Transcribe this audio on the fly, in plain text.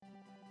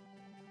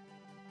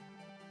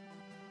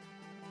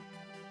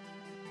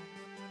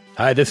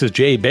Hi, this is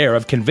Jay Baer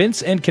of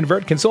Convince and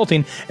Convert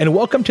Consulting, and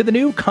welcome to the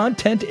new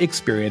Content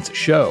Experience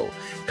Show.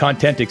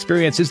 Content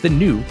Experience is the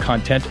new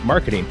content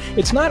marketing.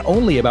 It's not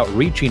only about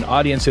reaching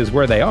audiences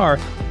where they are,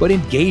 but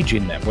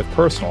engaging them with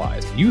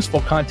personalized,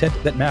 useful content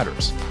that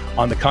matters.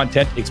 On the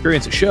Content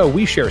Experience Show,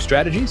 we share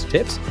strategies,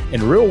 tips,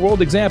 and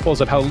real-world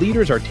examples of how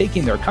leaders are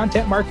taking their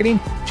content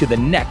marketing to the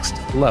next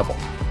level.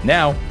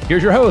 Now,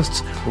 here's your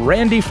hosts,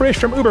 Randy Frisch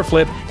from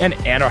Uberflip and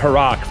Anna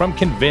Harak from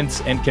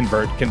Convince and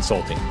Convert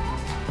Consulting.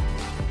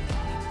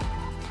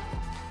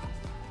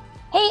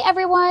 Hey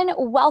everyone,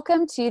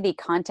 welcome to the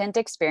Content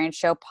Experience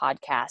Show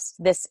podcast.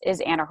 This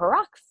is Anna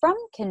Harak from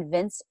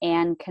Convince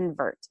and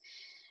Convert.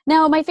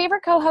 Now, my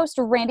favorite co-host,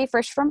 Randy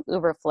Frisch from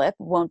Uberflip,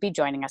 won't be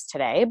joining us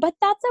today, but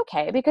that's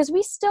okay because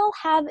we still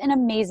have an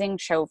amazing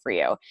show for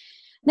you.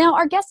 Now,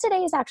 our guest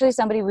today is actually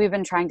somebody we've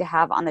been trying to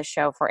have on the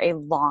show for a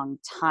long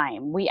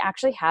time. We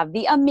actually have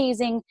the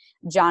amazing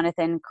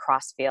Jonathan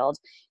Crossfield.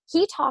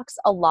 He talks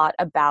a lot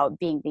about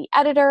being the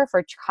editor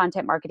for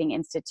Content Marketing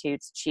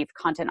Institute's Chief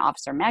Content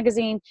Officer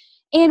magazine.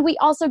 And we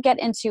also get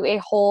into a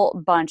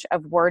whole bunch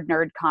of word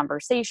nerd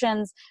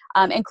conversations,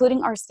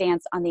 including our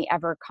stance on the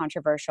ever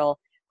controversial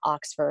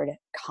Oxford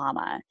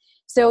comma.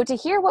 So to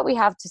hear what we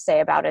have to say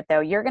about it, though,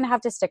 you're going to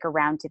have to stick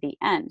around to the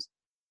end.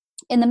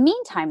 In the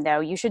meantime, though,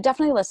 you should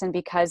definitely listen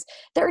because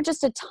there are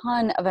just a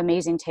ton of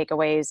amazing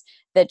takeaways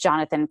that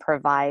Jonathan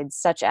provides,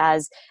 such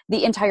as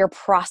the entire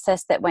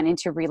process that went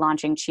into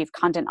relaunching Chief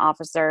Content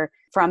Officer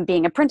from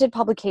being a printed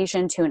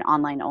publication to an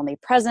online-only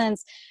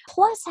presence,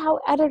 plus how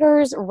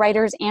editors,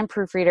 writers, and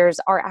proofreaders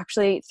are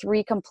actually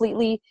three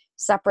completely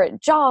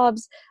separate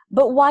jobs,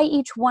 but why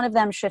each one of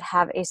them should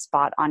have a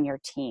spot on your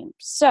team.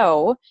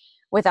 So,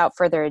 without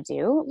further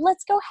ado,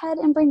 let's go ahead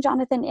and bring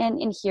Jonathan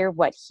in and hear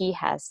what he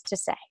has to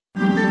say.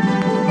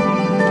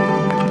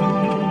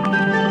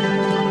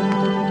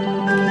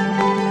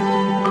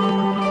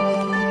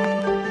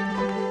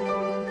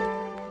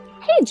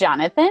 Hey,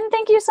 Jonathan,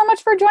 thank you so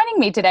much for joining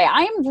me today.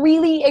 I am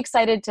really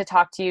excited to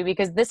talk to you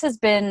because this has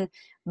been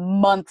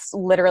months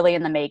literally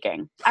in the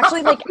making.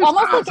 Actually,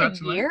 almost like a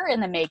year in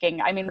the making.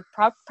 I mean,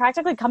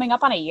 practically coming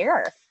up on a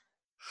year.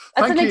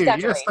 That's an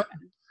exaggeration. Yes,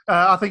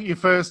 I think you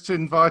first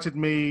invited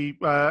me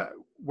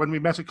when we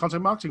met at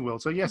Content Marketing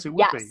World. So yes, it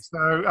would be.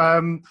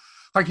 So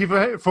thank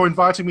you for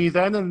inviting me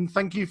then, and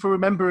thank you for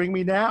remembering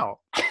me now.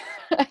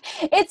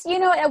 It's,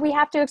 we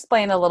have to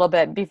explain a little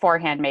bit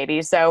beforehand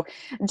maybe. So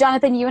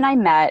Jonathan, you and I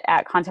met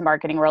at Content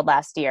Marketing World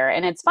last year.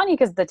 And it's funny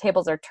because the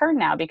tables are turned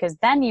now because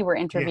then you were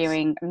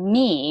interviewing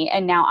me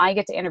and now I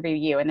get to interview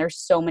you. And there's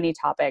so many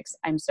topics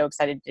I'm so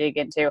excited to dig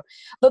into.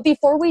 But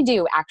before we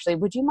do, actually,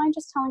 would you mind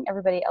just telling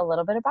everybody a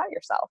little bit about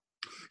yourself?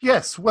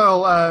 Yes.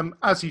 Well,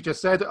 as you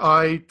just said,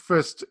 I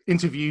first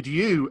interviewed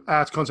you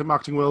at Content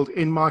Marketing World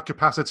in my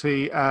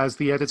capacity as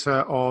the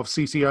editor of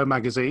CCO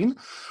magazine,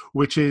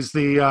 which is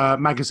the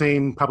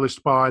magazine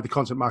published by the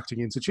Content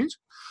Marketing Institute.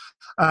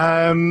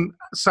 And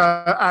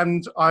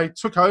I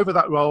took over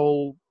that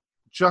role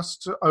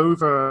just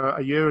over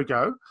a year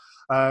ago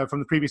from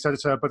the previous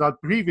editor, but I'd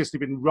previously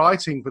been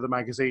writing for the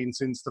magazine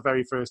since the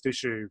very first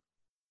issue.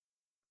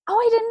 Oh,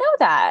 I didn't know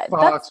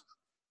that.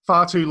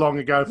 Far too long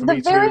ago for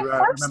me to remember. The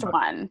very first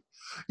one.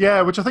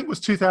 Yeah, which I think was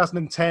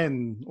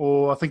 2010,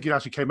 or I think it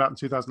actually came out in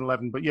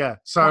 2011. But yeah,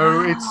 so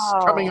It's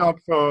coming up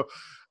for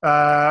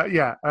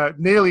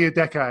nearly a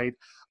decade.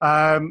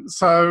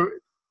 So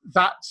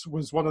that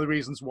was one of the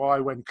reasons why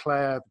when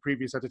Claire, the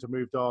previous editor,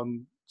 moved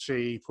on,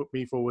 she put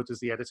me forward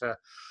as the editor.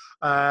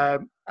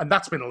 And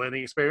that's been a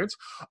learning experience.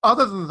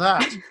 Other than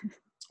that,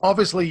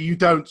 obviously you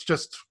don't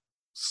just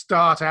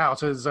start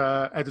out as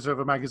editor of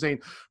a magazine.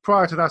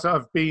 Prior to that,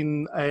 I've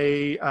been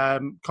a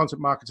content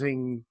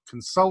marketing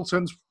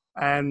consultant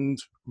and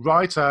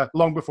writer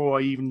long before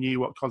I even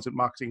knew what content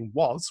marketing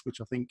was, which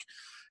I think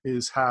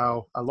is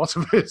how a lot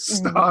of us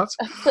start.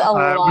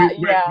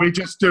 We're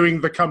just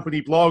doing the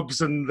company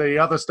blogs and the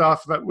other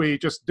stuff that we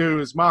just do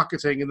as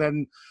marketing, and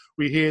then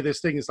we hear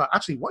this thing. It's like,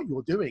 actually, what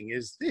you're doing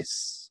is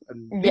this.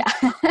 And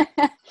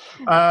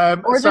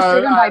or just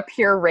driven by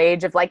pure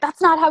rage of like,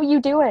 that's not how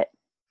you do it.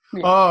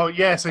 Oh,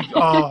 yes.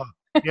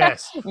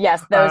 Yes.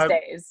 Yes, those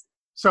days.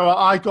 So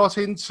I got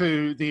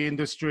into the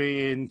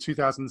industry in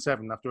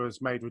 2007 after I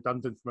was made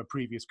redundant from a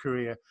previous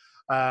career.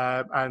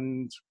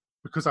 And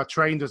because I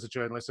trained as a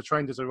journalist, I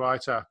trained as a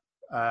writer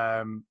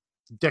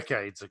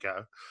decades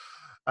ago.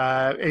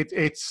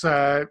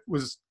 That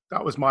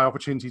was my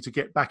opportunity to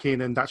get back in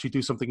and actually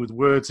do something with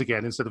words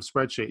again instead of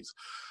spreadsheets.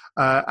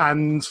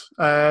 And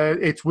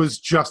it was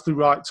just the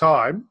right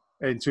time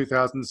in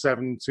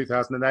 2007,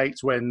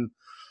 2008 when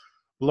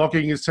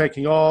blogging is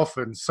taking off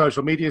and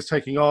social media is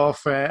taking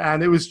off.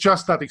 And it was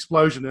just that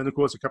explosion. And of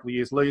course, a couple of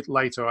years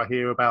later, I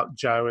hear about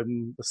Joe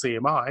and the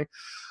CMI.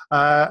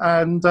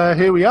 And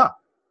here we are.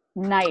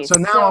 Nice. So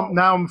now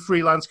I'm a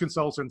freelance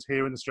consultant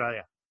here in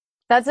Australia.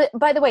 That's it.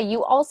 By the way,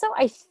 you also,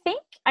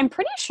 I'm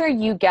pretty sure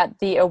you get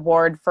the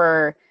award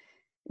for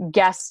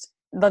guest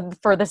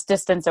for this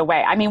distance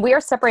away. I mean, we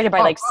are separated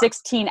by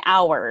 16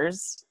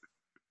 hours.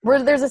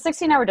 There's a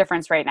 16-hour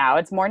difference right now.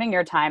 It's morning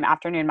your time,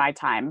 afternoon my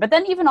time, but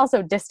then even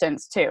also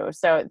distance too.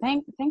 So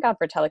thank God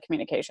for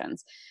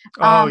telecommunications.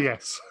 Oh,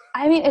 yes.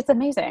 I mean, it's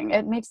amazing.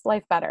 It makes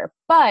life better.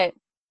 But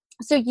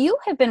so you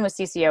have been with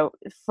CCO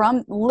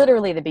from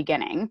literally the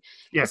beginning.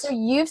 Yes. So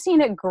you've seen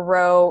it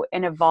grow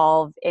and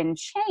evolve and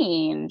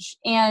change.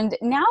 And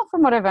now,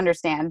 from what I've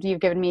understand,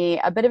 you've given me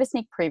a bit of a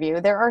sneak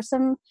preview. There are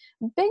some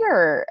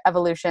bigger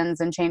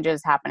evolutions and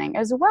changes happening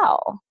as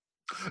well.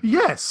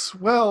 Yes.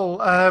 Well,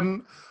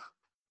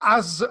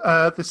 as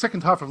the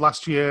second half of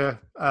last year,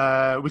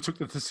 we took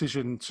the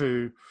decision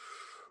to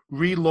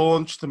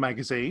relaunch the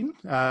magazine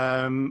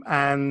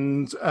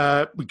and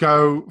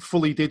go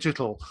fully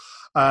digital.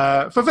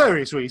 For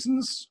various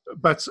reasons,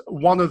 but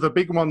one of the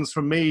big ones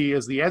for me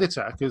as the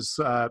editor, because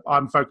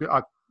I'm focused,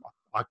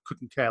 I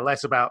couldn't care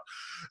less about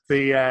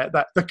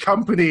the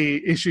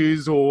company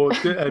issues or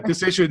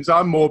decisions.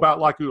 I'm more about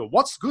like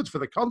what's good for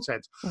the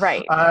content.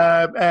 Right.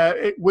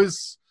 It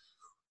was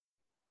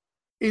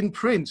in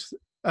print.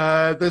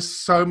 There's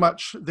so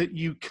much that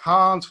you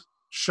can't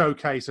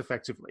showcase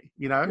effectively.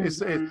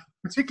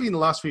 Particularly in the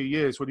last few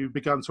years when you've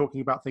begun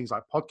talking about things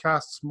like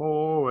podcasts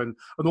more and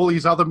all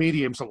these other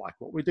mediums, like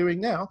what we're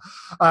doing now,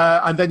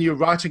 and then you're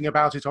writing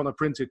about it on a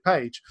printed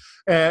page.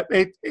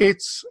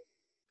 It's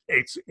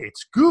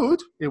good.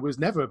 It was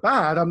never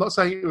bad. I'm not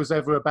saying it was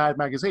ever a bad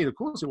magazine. Of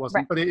course it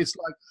wasn't. Right. But it's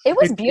like it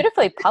was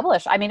beautifully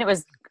published. I mean, it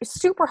was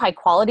super high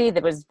quality.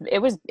 It was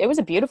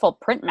a beautiful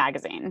print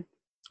magazine.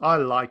 I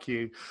like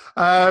you,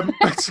 but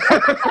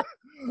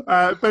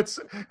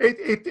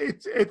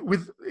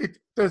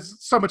there's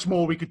so much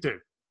more we could do.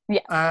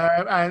 Yes.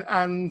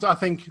 And I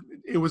think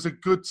it was a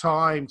good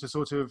time to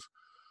sort of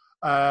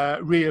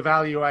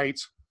reevaluate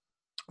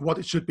what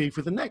it should be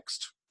for the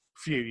next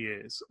few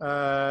years.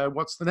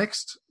 What's the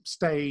next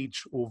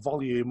stage or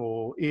volume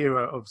or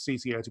era of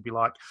CCO to be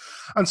like?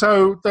 And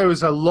so there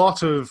was a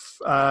lot of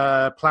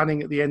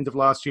planning at the end of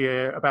last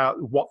year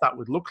about what that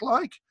would look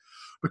like,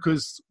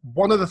 because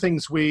one of the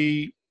things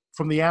we,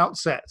 from the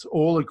outset,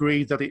 all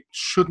agreed that it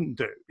shouldn't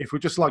do, if we're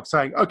just like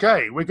saying,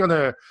 okay, we're going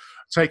to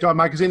take our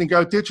magazine and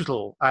go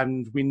digital.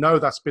 And we know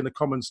that's been a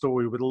common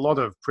story with a lot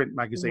of print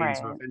magazines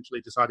who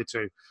eventually decided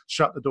to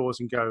shut the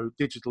doors and go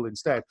digital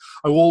instead.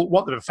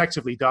 What they've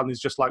effectively done is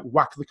just like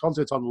whack the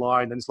content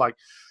online, and it's like,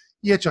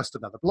 you're just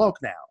another blog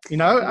now,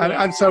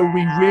 and so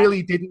we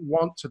really didn't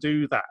want to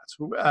do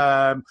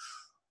that.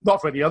 Not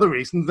for any other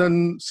reason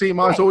than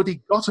CMI's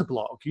already got a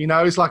blog.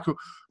 It's like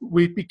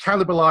we'd be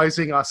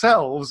cannibalizing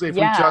ourselves if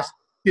we just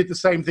did the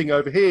same thing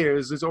over here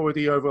as is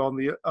already over on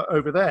the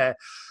over there,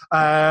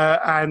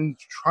 and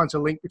trying to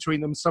link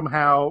between them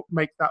somehow,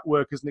 make that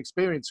work as an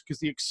experience, because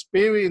the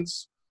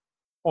experience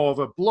of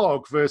a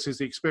blog versus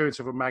the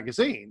experience of a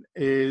magazine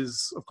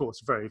is, of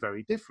course, very,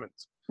 very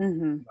different.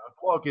 Mm-hmm.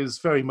 A blog is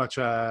very much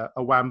a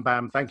wham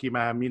bam, thank you,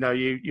 ma'am.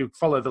 You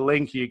follow the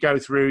link, you go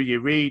through, you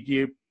read,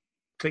 you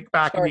click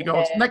back, and you go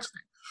on to the next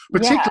thing.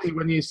 Particularly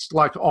when you're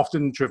like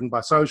often driven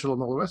by social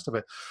and all the rest of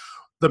it.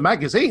 The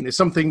magazine is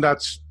something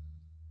that's,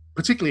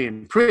 particularly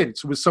in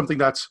print, was something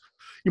that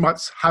you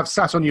might have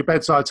sat on your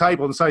bedside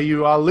table and say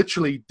you are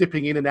literally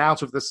dipping in and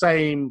out of the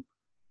same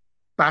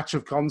batch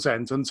of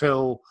content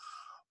until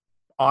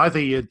either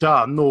you're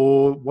done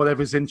or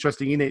whatever's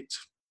interesting in it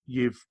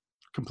you've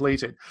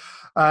completed.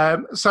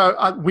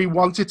 So we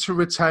wanted to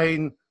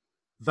retain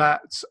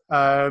that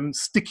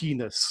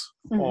stickiness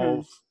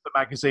of the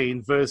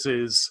magazine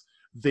versus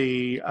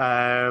the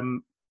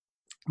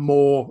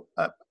more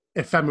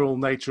ephemeral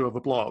nature of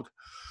a blog,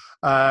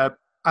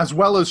 as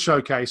well as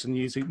showcase and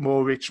using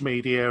more rich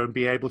media and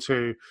be able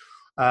to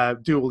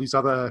do all these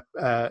other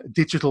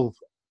digital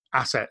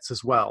assets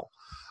as well.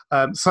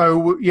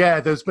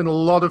 There's been a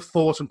lot of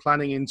thought and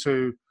planning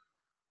into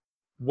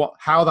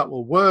how that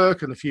will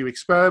work, and a few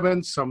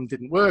experiments. Some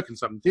didn't work and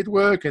some did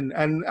work, and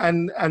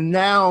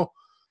now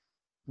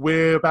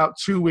we're about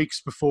 2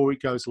 weeks before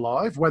it goes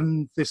live.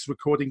 When this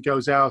recording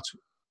goes out,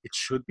 it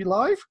should be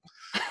live.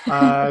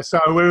 So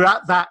we're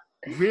at that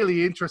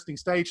really interesting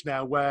stage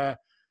now where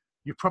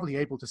you're probably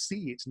able to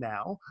see it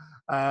now.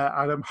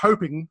 And I'm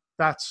hoping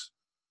that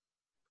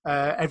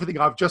everything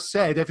I've just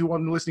said,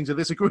 everyone listening to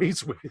this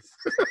agrees with.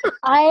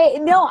 I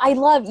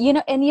love,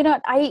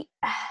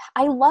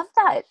 I love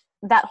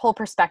that whole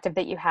perspective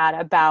that you had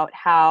about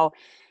how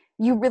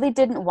you really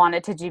didn't want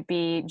it to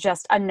be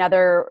just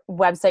another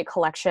website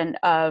collection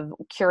of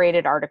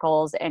curated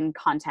articles and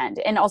content.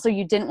 And also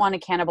you didn't want to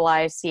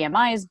cannibalize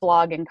CMI's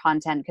blog and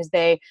content because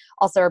they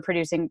also are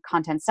producing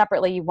content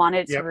separately. You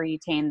wanted to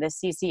retain the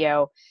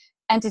CCO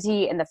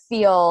entity and the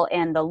feel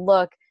and the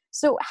look.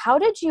 So how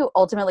did you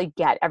ultimately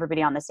get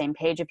everybody on the same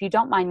page? If you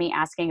don't mind me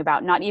asking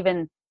about not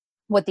even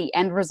what the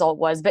end result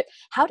was, but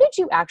how did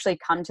you actually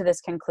come to this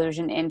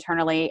conclusion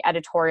internally,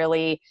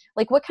 editorially?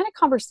 Like what kind of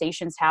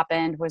conversations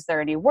happened? Was there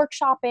any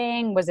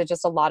workshopping? Was it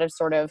just a lot of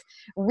sort of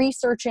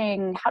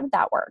researching? How did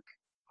that work?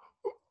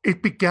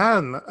 It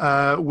began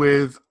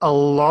with a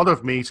lot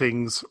of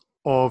meetings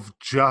of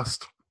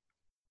just,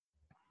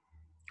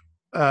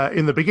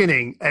 in the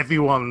beginning,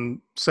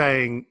 everyone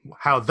saying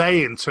how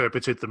they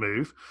interpreted the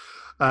move.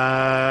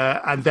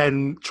 and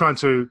then trying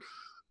to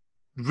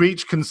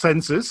reach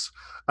consensus,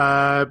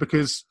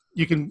 because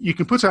you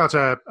can put out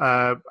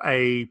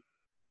a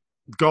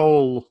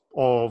goal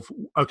of,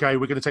 okay,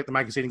 we're going to take the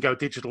magazine and go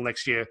digital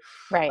next year,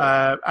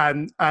 right?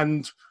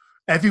 And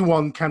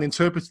everyone can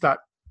interpret that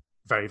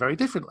very, very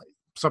differently.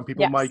 Some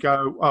people might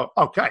go, oh,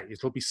 okay,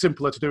 it'll be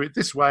simpler to do it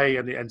this way,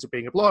 and it ends up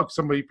being a blog.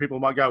 Some people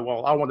might go,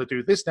 well, I want to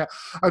do this now.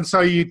 And so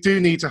you do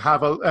need to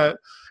have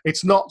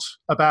it's not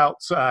about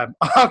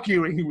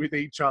arguing with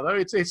each other.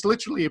 It's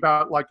literally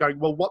about like going,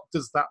 well, what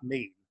does that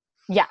mean?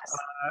 Yes.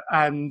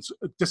 And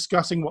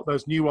discussing what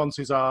those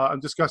nuances are,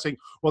 and discussing,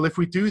 well, if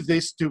we do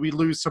this, do we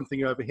lose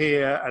something over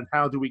here? And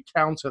how do we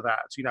counter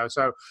that?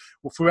 So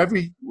for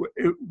every,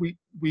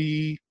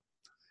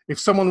 if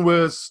someone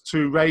was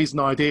to raise an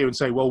idea and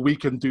say, well, we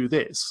can do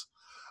this,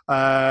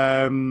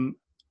 for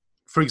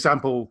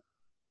example,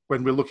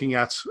 when we're looking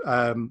at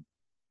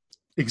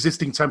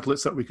existing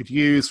templates that we could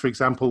use, for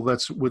example,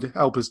 that would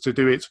help us to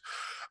do it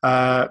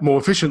more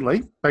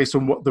efficiently based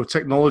on what the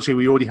technology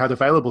we already had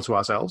available to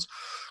ourselves.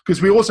 Because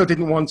we also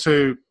didn't want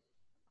to,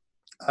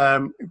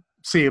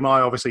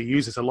 CMI obviously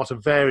uses a lot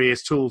of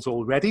various tools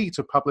already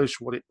to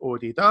publish what it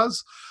already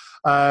does.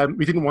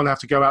 We didn't want to have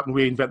to go out and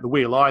reinvent the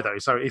wheel either.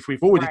 So if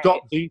we've already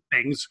got these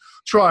things,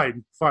 try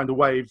and find a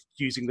way of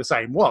using the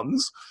same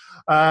ones.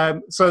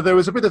 So there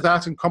was a bit of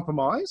that and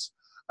compromise.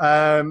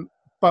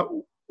 But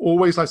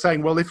always like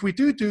saying, well, if we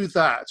do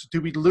that,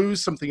 do we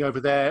lose something over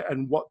there?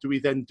 And what do we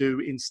then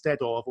do instead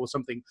of, or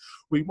something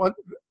we want?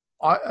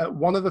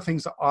 One of the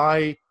things that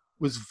I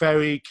was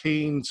very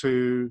keen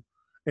to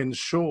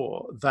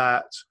ensure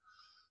that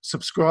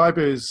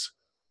subscribers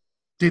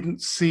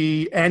didn't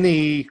see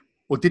any,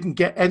 or didn't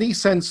get any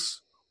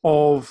sense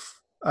of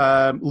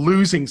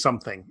losing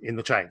something in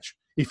the change.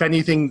 If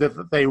anything,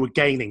 that they were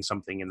gaining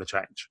something in the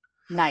change.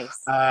 Nice.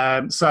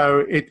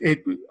 So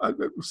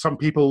some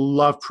people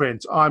love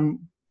print. I'm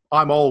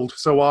old,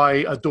 so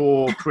I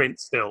adore print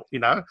still.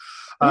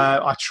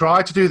 I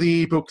tried to do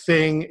the ebook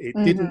thing. It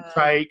didn't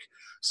take.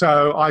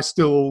 So I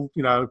still,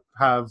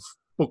 have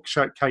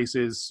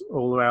bookcases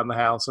all around the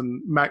house,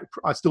 and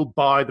I still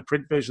buy the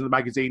print version of the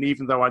magazine,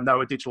 even though I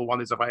know a digital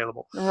one is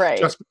available,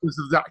 just because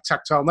of that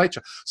tactile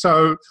nature.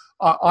 So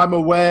I'm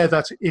aware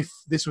that if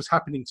this was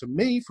happening to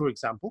me, for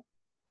example,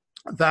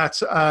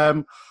 that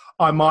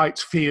I might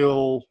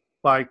feel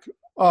like,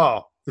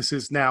 oh, this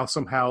is now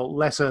somehow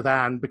lesser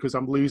than, because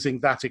I'm losing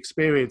that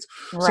experience.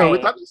 So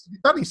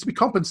that needs to be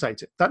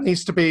compensated. That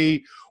needs to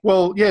be,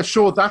 well, yeah,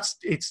 sure,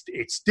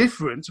 it's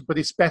different, but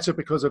it's better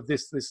because of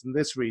this, and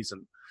this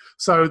reason.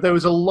 So there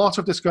was a lot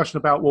of discussion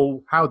about,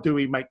 well, how do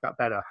we make that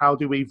better? How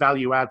do we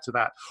value add to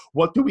that?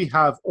 What do we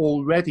have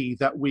already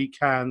that we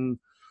can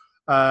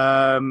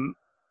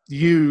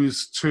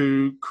use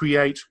to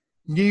create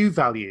new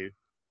value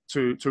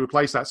to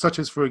replace that? Such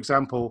as, for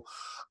example,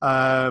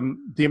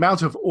 the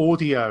amount of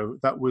audio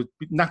that would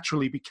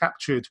naturally be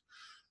captured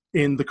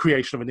in the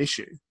creation of an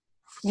issue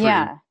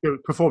through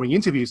performing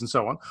interviews and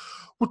so on.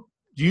 Well,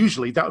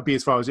 usually that would be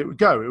as far as it would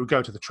go. It would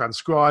go to the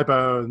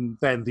transcriber, and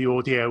then the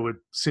audio would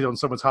sit on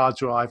someone's hard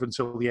drive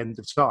until the end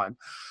of time.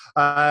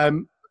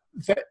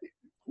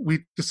 We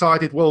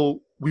decided, well,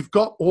 we've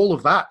got all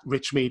of that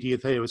rich media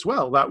there as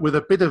well, that with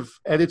a bit of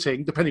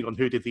editing, depending on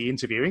who did the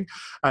interviewing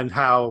and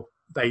how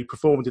they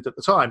performed it at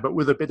the time, but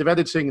with a bit of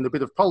editing and a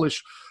bit of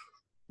polish,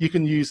 you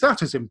can use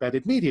that as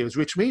embedded media, as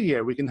rich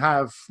media. We can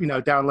have,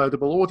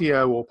 downloadable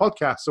audio or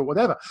podcasts or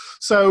whatever.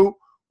 So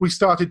we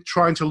started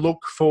trying to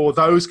look for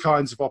those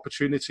kinds of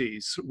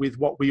opportunities with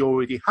what we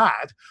already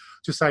had,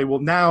 to say, well,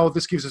 now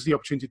this gives us the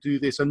opportunity to do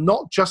this, and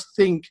not just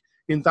think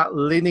in that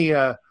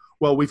linear,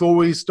 well, we've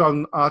always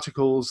done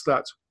articles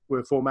that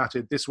were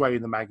formatted this way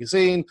in the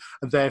magazine,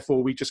 and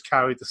therefore we just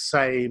carried the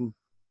same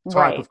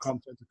type of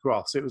content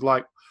across. It was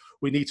like,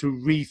 we need to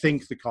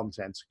rethink the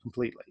content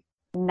completely.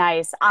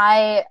 Nice.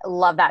 I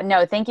love that.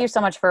 No, thank you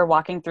so much for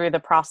walking through the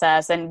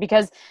process. And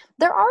because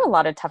there are a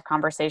lot of tough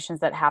conversations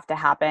that have to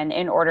happen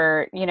in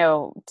order,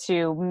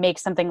 to make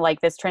something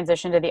like this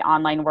transition to the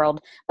online world.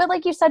 But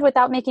like you said,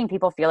 without making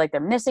people feel like they're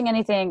missing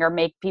anything, or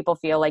make people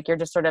feel like you're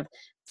just sort of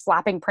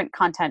slapping print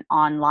content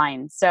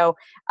online. So,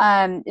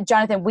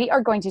 Jonathan, we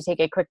are going to take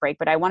a quick break,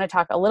 but I want to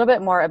talk a little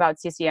bit more about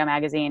CCO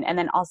Magazine, and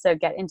then also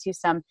get into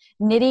some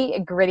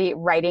nitty gritty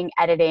writing,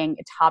 editing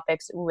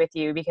topics with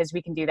you, because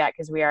we can do that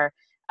because we are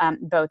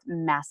both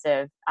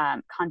massive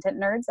content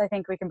nerds. I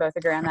think we can both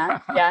agree on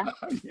that. Yeah.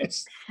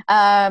 Yes.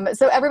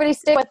 So everybody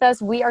stay with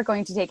us. We are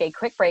going to take a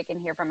quick break and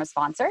hear from a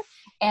sponsor,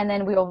 and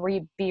then we will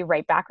be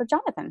right back with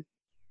Jonathan.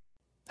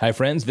 Hi,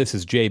 friends. This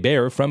is Jay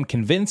Baer from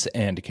Convince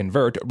and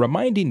Convert,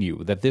 reminding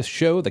you that this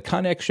show, the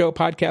CONEX Show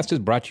podcast, is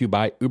brought to you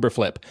by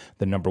Uberflip,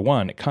 the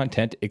 #1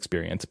 content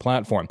experience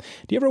platform.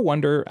 Do you ever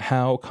wonder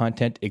how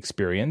content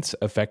experience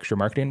affects your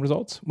marketing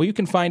results? Well, you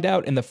can find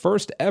out in the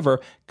first ever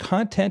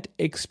Content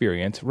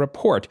Experience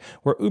Report,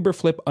 where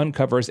Uberflip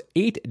uncovers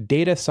 8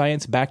 data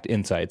science-backed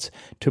insights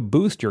to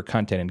boost your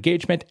content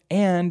engagement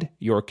and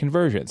your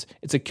conversions.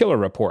 It's a killer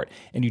report,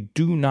 and you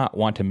do not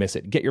want to miss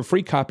it. Get your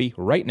free copy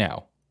right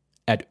now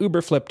at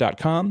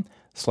uberflip.com.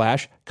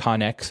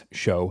 uberflip.com/CONEX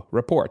show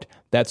report.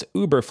 That's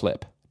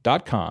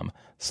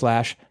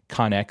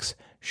uberflip.com/CONEX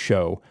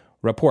show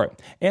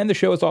report. And the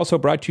show is also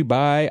brought to you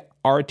by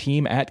our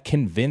team at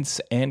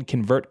Convince and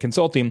Convert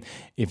Consulting.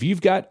 If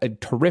you've got a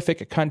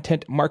terrific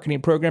content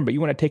marketing program, but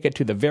you want to take it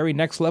to the very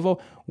next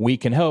level, we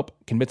can help.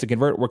 Convince and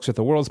Convert works with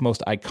the world's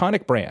most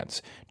iconic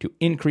brands to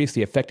increase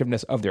the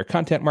effectiveness of their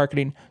content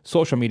marketing,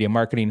 social media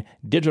marketing,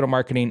 digital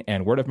marketing,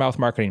 and word-of-mouth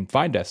marketing.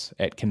 Find us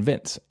at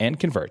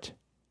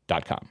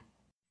convinceandconvert.com.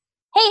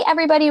 Hey,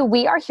 everybody,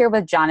 we are here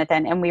with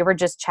Jonathan, and we were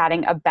just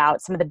chatting about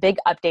some of the big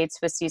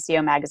updates with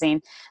CCO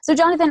Magazine. So,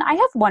 Jonathan, I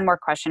have one more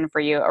question for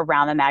you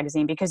around the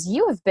magazine, because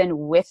you have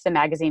been with the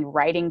magazine,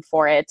 writing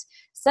for it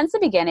since the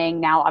beginning.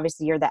 Now,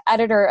 obviously, you're the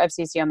editor of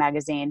CCO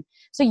Magazine.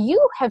 So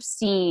you have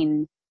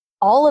seen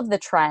all of the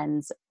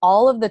trends,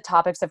 all of the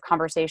topics of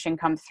conversation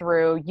come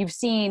through. You've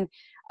seen,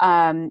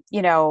 I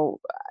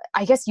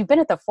guess you've been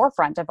at the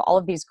forefront of all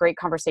of these great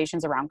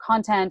conversations around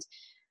content.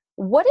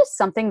 What is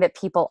something that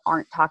people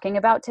aren't talking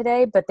about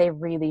today, but they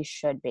really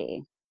should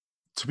be?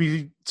 To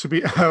be Not to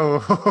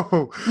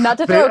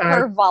throw a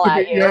curveball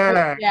at you.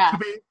 Yeah.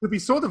 To be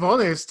sort of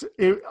honest,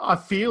 I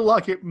feel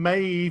like it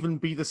may even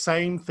be the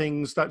same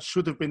things that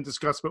should have been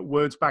discussed but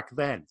weren't back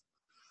then.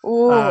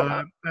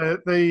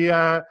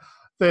 The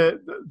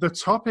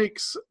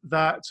topics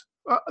that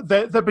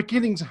they're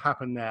beginning to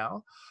happen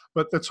now,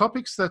 but the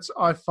topics that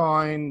I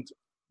find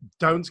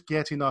don't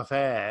get enough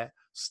air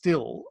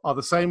still are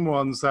the same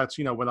ones that,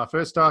 when I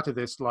first started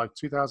this, like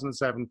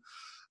 2007,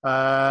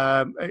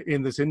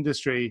 in this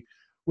industry,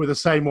 were the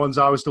same ones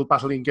I was still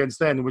battling against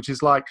then, which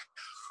is like,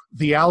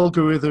 the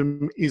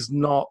algorithm is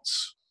not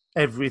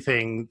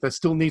everything. There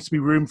still needs to be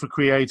room for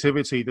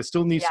creativity. There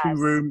still needs to be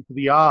room for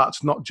the art,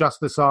 not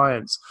just the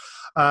science.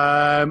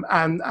 And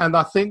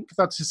I think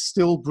that is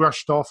still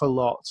brushed off a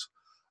lot.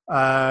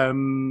 I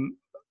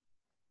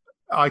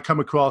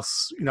come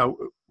across,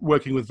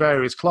 working with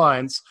various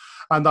clients,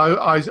 and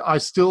I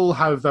still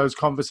have those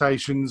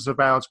conversations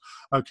about,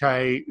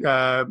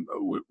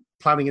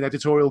 planning an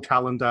editorial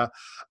calendar,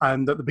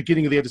 and at the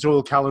beginning of the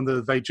editorial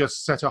calendar, they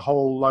just set a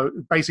whole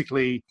load,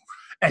 basically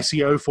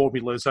SEO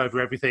formulas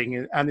over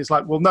everything. And it's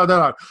like, well,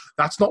 no,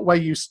 that's not where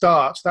you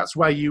start. That's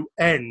where you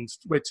end.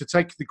 Where to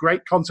take the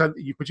great content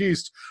that you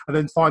produced and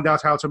then find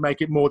out how to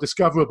make it more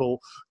discoverable.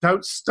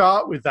 Don't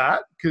start with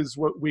that, because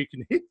we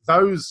can hit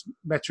those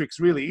metrics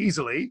really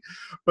easily,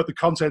 but the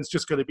content's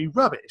just going to be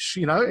rubbish.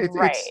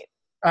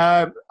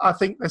 I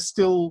think there's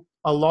still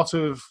a lot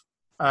of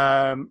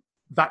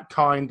that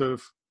kind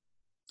of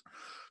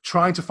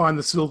trying to find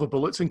the silver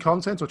bullets in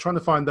content, or trying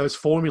to find those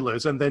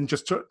formulas and then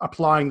just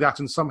applying that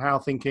and somehow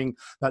thinking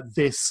that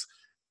this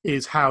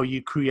is how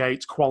you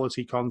create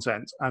quality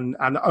content, and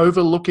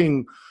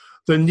overlooking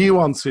the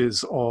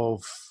nuances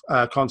of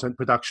content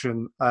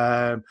production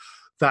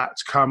that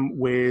come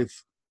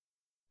with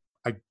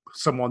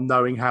someone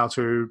knowing how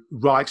to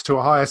write to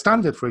a higher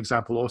standard, for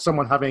example, or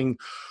someone having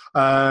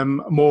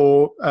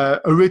more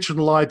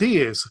original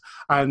ideas.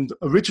 And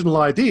original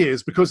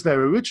ideas, because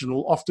they're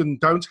original, often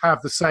don't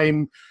have the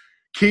same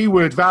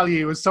keyword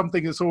value as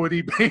something that's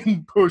already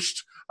been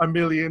pushed a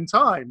million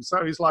times. So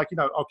it's like,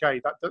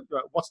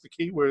 what's the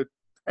keyword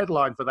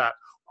headline for that?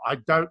 I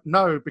don't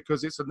know,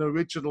 because it's an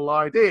original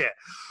idea.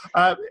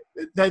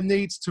 There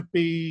needs to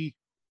be,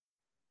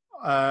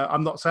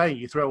 I'm not saying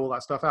you throw all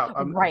that stuff out.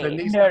 Right. There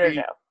needs to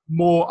be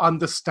more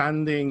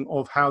understanding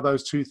of how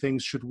those two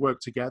things should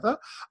work together,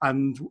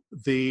 and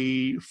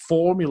the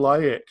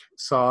formulaic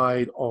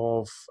side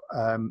of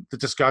the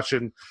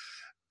discussion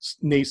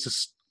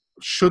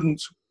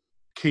shouldn't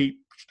keep.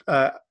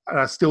 And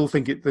I still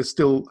think this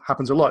still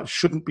happens a lot.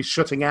 Shouldn't be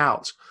shutting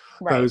out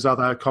those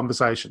other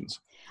conversations.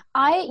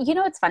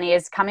 What's funny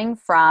is, coming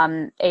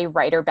from a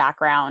writer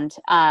background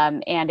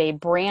and a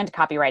brand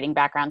copywriting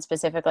background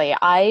specifically,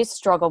 I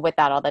struggle with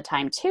that all the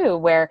time too,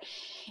 where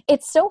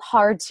it's so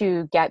hard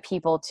to get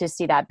people to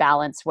see that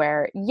balance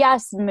where,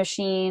 yes,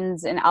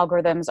 machines and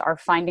algorithms are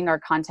finding our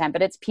content,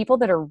 but it's people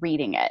that are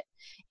reading it.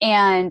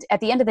 And at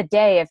the end of the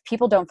day, if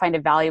people don't find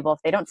it valuable,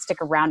 if they don't stick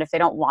around, if they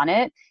don't want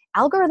it,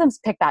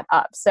 algorithms pick that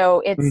up.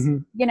 So it's,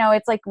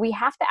 it's like we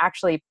have to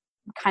actually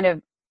kind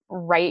of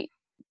write,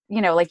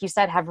 like you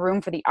said, have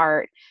room for the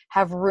art,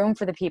 have room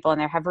for the people in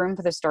there, have room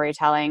for the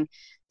storytelling.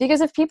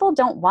 Because if people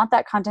don't want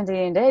that content at the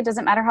end of the day, it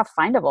doesn't matter how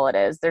findable it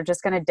is. They're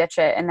just going to ditch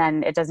it, and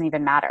then it doesn't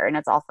even matter, and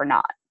it's all for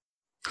naught.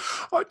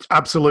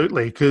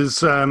 Absolutely,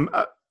 because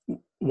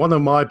one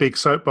of my big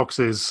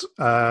soapboxes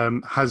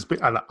has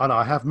been, and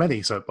I have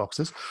many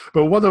soapboxes,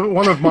 but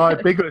one of my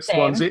biggest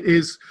ones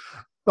is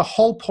the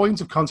whole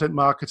point of content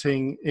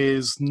marketing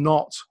is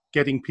not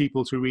getting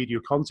people to read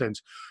your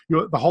content.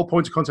 The whole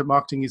point of content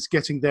marketing is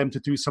getting them to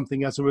do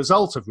something as a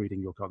result of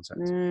reading your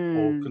content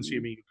or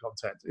consuming your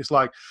content. It's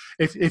like,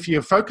 if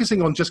you're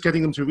focusing on just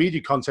getting them to read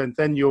your content,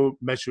 then you're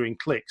measuring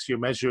clicks, you're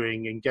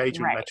measuring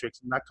engagement metrics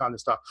and that kind of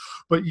stuff.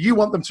 But you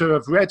want them to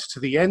have read to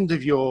the end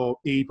of your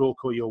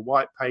ebook or your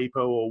white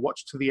paper, or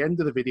watched to the end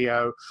of the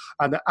video,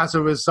 and as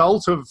a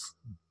result of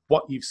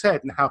what you've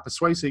said and how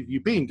persuasive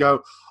you've been,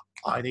 go,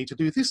 I need to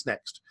do this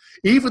next.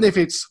 Even if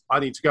it's, I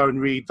need to go and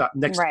read that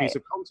next Right. piece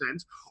of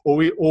content,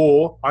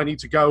 or I need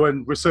to go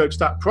and research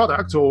that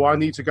product, or I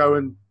need to go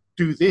and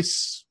do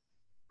this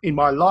in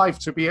my life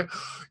to be,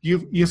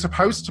 you're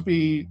supposed to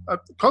be,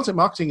 content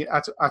marketing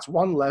at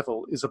one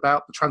level is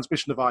about the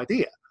transmission of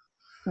idea.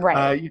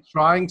 Right. You're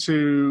trying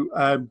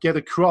to get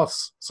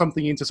across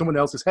something into someone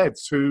else's head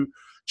to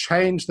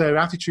change their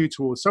attitude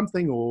towards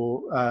something,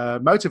 or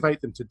motivate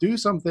them to do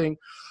something,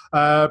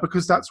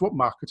 because that's what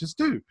marketers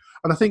do.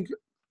 And I think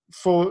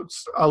for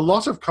a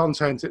lot of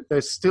content,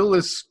 there's still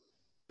this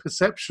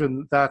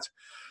perception that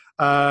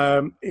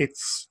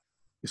it's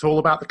all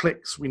about the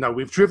clicks. We know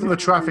we've driven the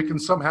traffic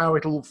and somehow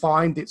it'll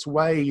find its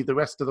way the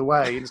rest of the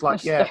way. And it's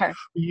like, yeah, Sure.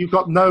 you've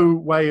got no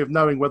way of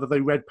knowing whether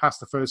they read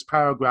past the first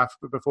paragraph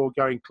before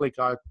going, click,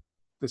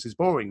 this is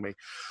boring me.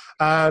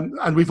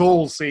 And we've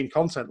all seen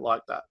content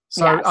like that.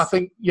 So Yes. I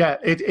think,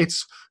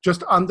 it's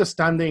just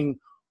understanding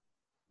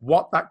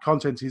what that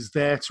content is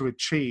there to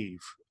achieve,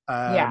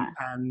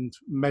 and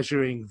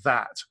measuring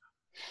that.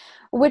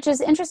 Which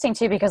is interesting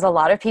too, because a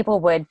lot of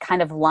people would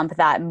kind of lump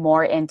that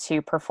more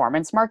into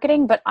performance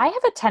marketing, but I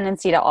have a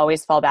tendency to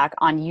always fall back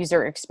on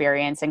user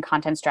experience and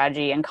content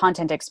strategy and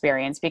content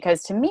experience,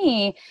 because to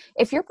me,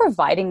 if you're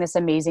providing this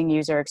amazing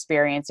user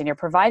experience and you're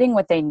providing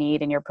what they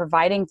need and you're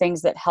providing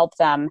things that help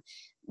them,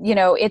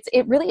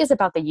 it really is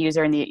about the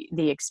user and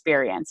the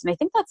experience. And I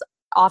think that's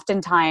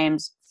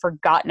oftentimes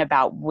forgotten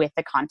about with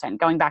the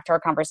content, going back to our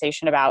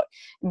conversation about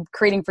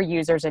creating for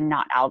users and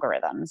not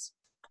algorithms.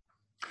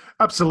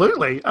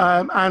 Absolutely.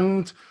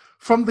 And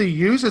from the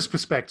user's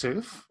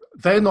perspective,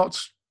 they're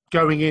not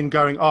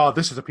going, oh,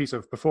 this is a piece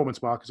of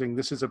performance marketing,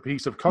 this is a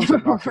piece of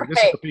content marketing, Right.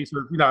 This is a piece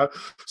of,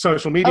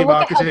 social media look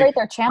marketing. at how great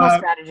their channel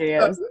strategy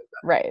is.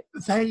 Right.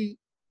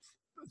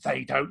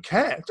 They don't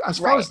care. As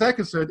far as they're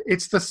concerned,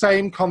 it's the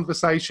same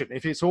conversation.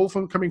 If it's all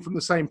coming from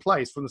the same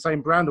place, from the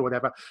same brand or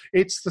whatever,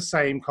 it's the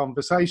same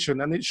conversation.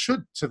 And it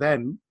should, to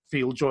them,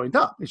 feel joined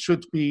up. It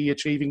should be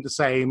achieving the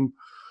same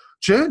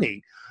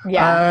journey.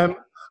 Yeah.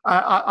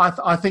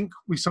 I think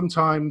we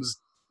sometimes,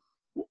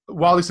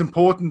 while it's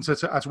important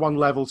at one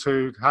level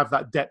to have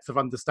that depth of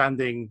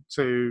understanding,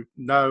 to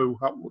know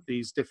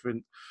these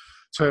different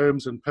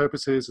terms and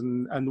purposes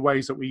and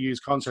ways that we use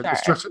content,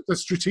 Sure. the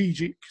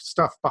strategic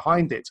stuff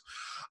behind it,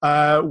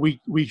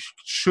 we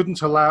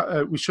shouldn't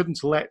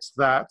let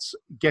that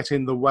get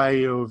in the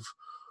way of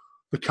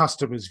the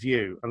customer's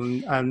view,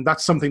 and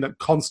that's something that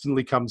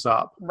constantly comes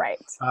up. Right.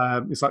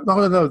 It's like,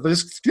 no,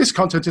 this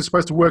content is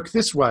supposed to work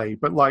this way,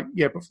 but but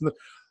from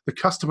the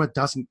customer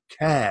doesn't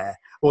care,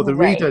 or the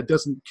reader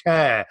doesn't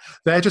care.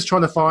 They're just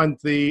trying to find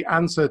the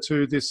answer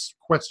to this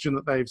question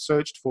that they've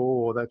searched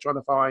for, or they're trying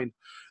to find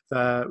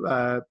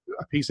a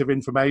piece of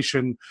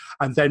information,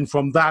 and then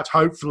from that,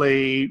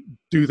 hopefully,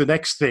 do the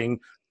next thing.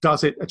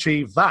 Does it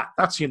achieve that?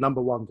 That's your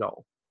number one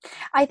goal.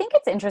 I think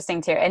it's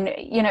interesting too. And,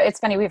 it's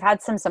funny. We've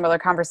had some similar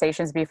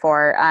conversations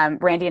before.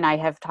 Randy and I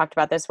have talked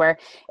about this, where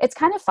it's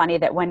kind of funny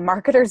that when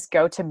marketers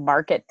go to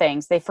market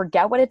things, they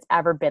forget what it's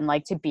ever been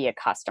like to be a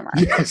customer.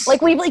 Yes.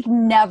 Like we've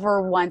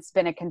never once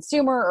been a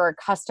consumer or a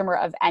customer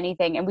of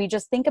anything. And we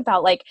just think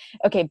about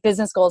okay,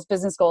 business goals,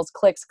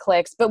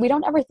 clicks. But we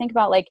don't ever think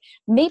about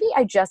maybe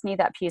I just need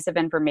that piece of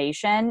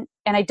information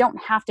and I don't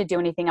have to do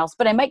anything else,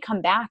 but I might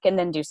come back and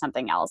then do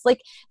something else.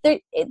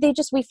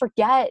 We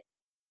forget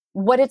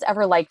what it's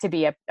ever like to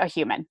be a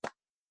human.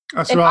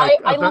 That's and right.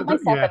 I lump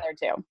myself in there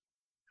too.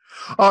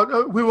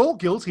 We're all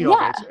guilty of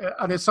it,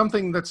 and it's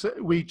something that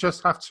we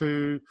just have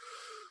to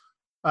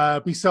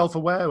be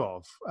self-aware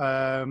of.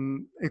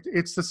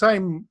 It's the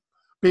same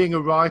being a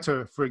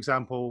writer, for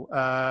example.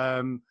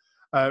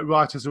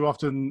 Writers are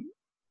often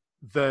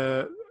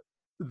the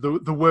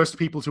worst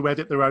people to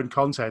edit their own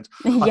content.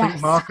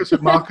 Yes. I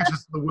think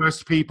marketers are the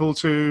worst people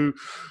to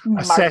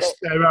assess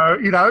their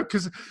own,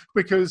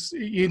 because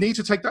you need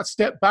to take that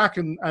step back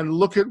and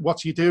look at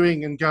what you're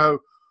doing and go,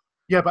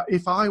 yeah, but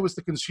if I was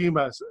the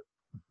consumer,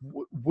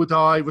 would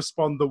I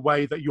respond the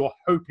way that you're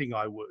hoping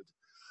I would?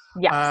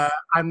 Yes.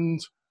 And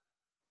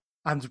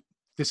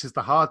this is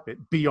the hard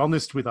bit. Be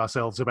honest with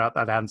ourselves about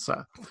that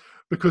answer,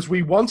 because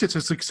we want it to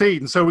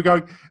succeed. And so we're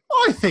going,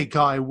 I think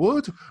I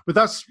would, but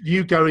that's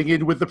you going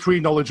in with the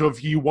pre-knowledge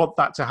of you want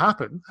that to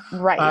happen.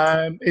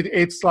 Right.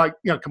 It's like,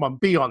 come on,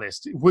 be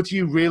honest. Would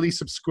you really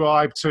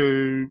subscribe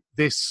to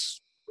this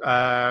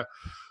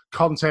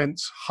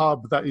content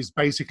hub that is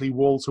basically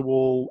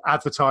wall-to-wall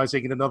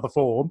advertising in another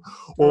form?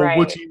 Or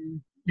would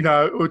you,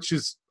 which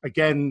is,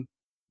 again,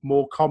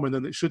 more common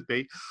than it should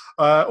be,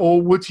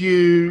 or would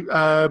you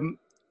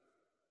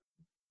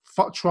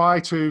try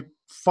to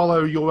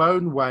follow your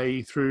own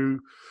way through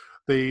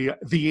the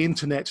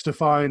internet to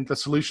find the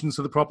solutions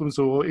to the problems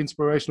or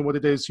inspiration, or what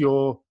it is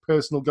your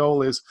personal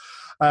goal is,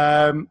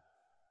 in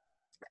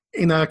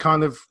a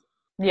kind of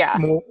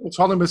more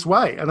autonomous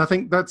way? And I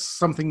think that's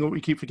something that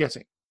we keep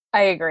forgetting.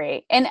 I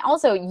agree. And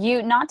also,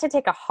 not to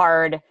take a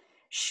hard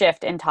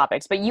shift in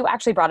topics, but you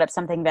actually brought up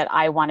something that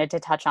I wanted to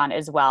touch on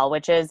as well,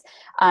 which is,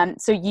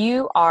 so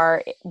you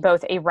are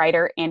both a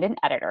writer and an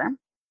editor.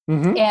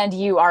 And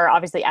you are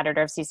obviously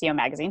editor of CCO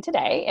Magazine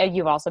today. And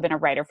you've also been a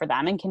writer for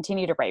them and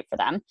continue to write for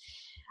them.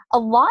 A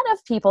lot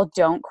of people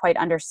don't quite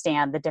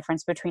understand the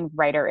difference between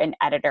writer and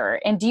editor.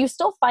 And do you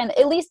still find,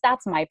 at least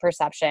that's my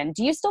perception,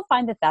 do you still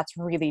find that that's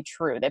really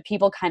true? That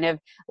people kind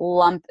of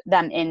lump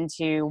them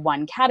into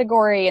one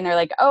category and they're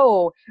like,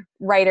 oh,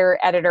 writer,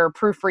 editor,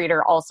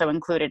 proofreader also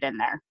included in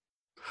there?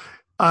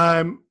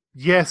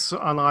 Yes,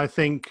 and I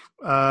think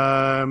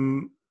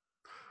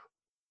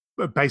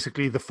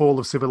basically the fall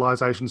of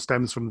civilization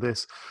stems from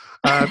this.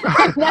 I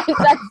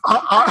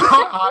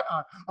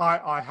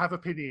have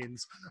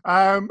opinions.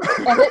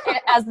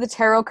 As the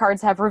tarot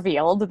cards have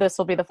revealed, this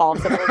will be the fall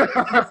of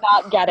civilization. It's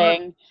not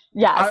getting,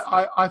 yes.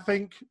 I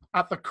think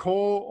at the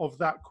core of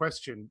that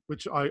question,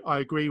 which I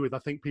agree with, I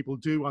think people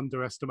do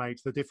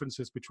underestimate the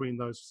differences between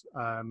those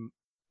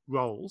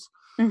roles,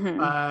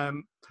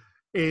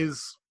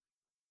 is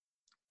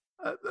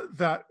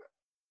that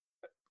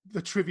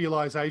the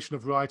trivialization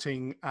of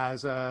writing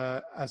as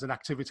an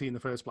activity in the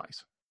first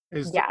place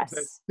is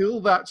there's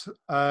still that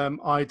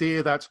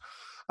idea that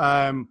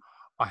I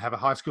have a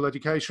high school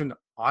education,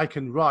 I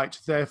can write,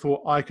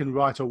 therefore I can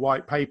write a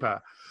white paper,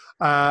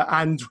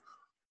 and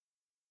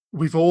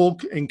we've all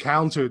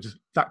encountered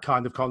that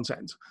kind of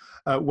content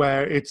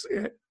where it's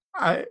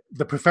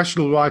the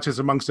professional writers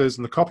amongst us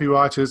and the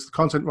copywriters, the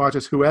content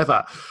writers,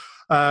 whoever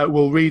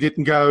will read it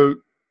and go,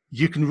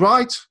 you can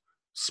write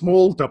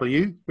small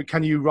w, but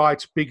can you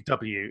write big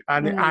W?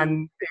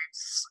 And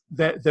it's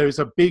there's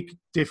a big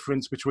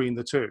difference between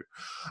the two.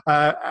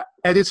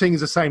 Editing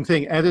is the same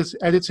thing.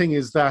 Editing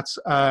is that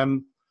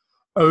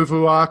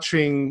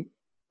overarching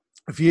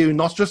view,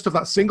 not just of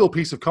that single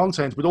piece of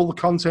content, but all the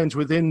content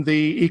within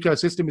the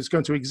ecosystem is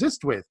going to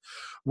exist with,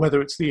 whether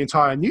it's the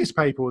entire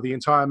newspaper or the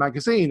entire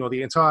magazine or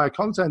the entire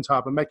content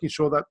hub, and making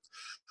sure that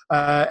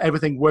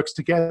everything works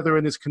together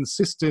and is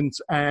consistent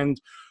and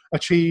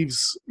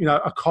achieves,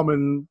 a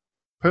common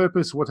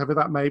purpose, whatever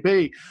that may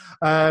be.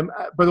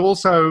 But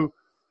also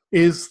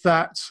is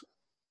that,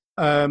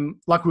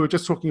 like we were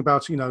just talking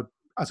about,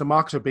 as a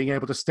marketer, being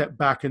able to step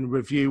back and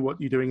review what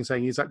you're doing and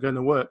saying, is that going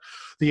to work?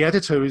 The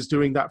editor is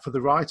doing that for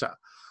the writer,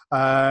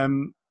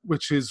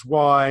 which is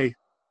why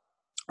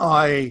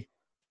I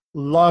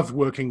love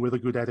working with a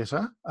good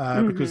editor,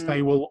 because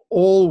they will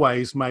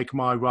always make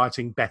my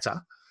writing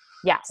better.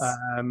 Yes.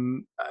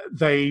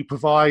 They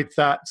provide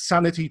that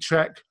sanity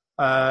check.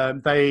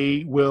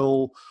 They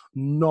will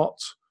not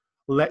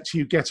let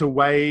you get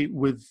away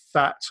with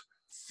that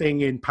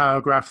thing in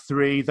paragraph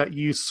 3 that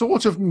you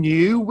sort of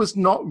knew was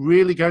not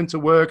really going to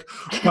work,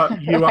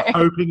 but you are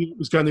hoping it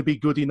was going to be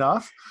good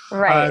enough.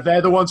 Right.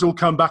 They're the ones who will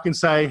come back and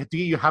say, do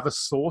you have a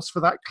source for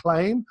that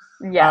claim?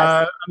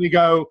 Yes. And you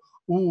go,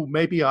 oh,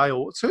 maybe I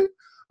ought to.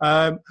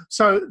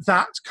 So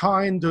that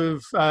kind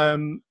of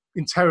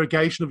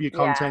interrogation of your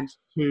content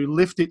to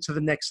lift it to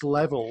the next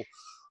level,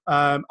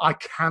 I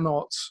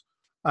cannot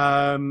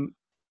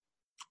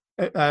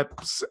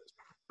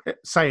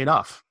say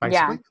enough,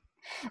 basically.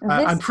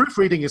 And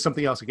proofreading is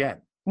something else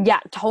again. Yeah,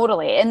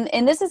 totally.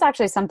 And this is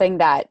actually something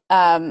that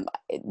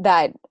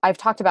that I've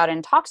talked about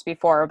in talks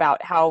before,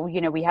 about how,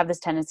 we have this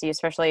tendency,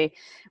 especially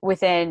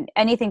within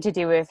anything to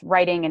do with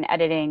writing and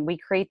editing, we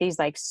create these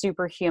like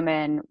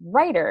superhuman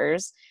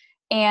writers,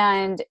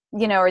 and,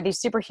 or these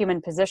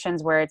superhuman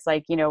positions where it's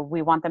like,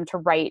 we want them to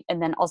write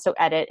and then also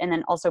edit and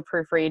then also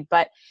proofread.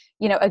 But,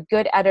 a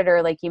good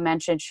editor, like you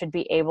mentioned, should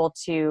be able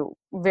to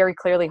very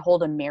clearly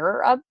hold a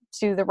mirror up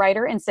to the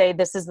writer and say,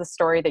 this is the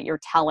story that you're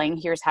telling.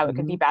 Here's how it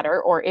could be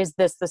better. Or is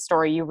this the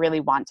story you really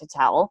want to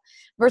tell?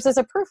 Versus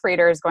a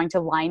proofreader is going to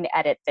line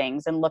edit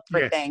things and look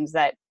for things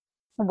that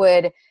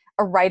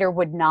a writer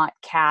would not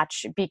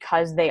catch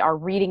because they are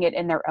reading it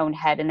in their own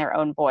head, in their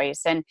own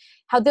voice, and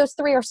how those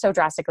three are so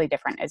drastically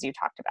different, as you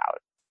talked about.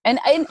 And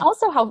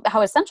also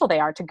how essential they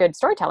are to good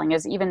storytelling,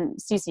 as even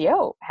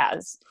CCO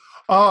has.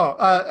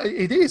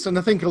 It is. And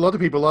I think a lot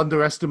of people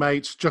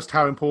underestimate just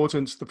how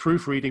important the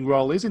proofreading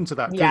role is into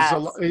that. Yes.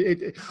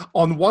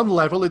 On one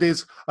level, it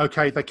is,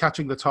 okay, they're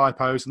catching the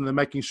typos and they're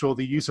making sure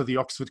the use of the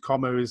Oxford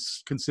comma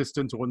is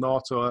consistent or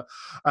not. Or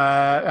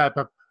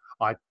but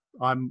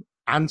I'm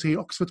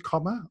anti-Oxford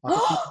comma.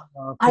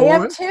 I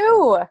am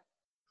too.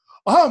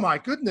 Oh my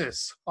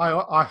goodness!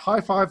 I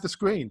high-five the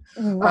screen.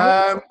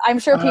 Right. I'm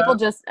sure people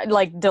just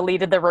like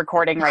deleted the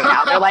recording right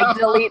now. They're like,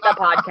 delete the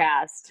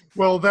podcast.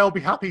 Well, they'll be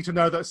happy to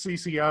know that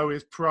CCO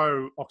is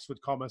pro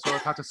Oxford comma, so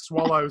I've had to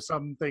swallow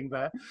something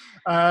there.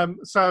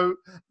 So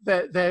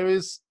there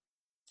is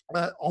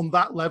on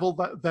that level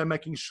that they're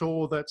making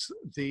sure that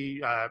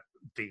the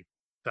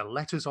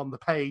letters on the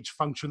page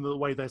function the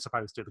way they're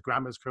supposed to. The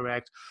grammar's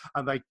correct,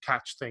 and they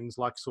catch things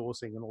like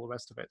sourcing and all the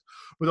rest of it.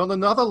 But on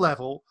another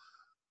level,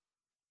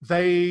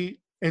 they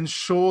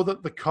ensure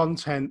that the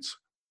content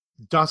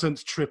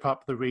doesn't trip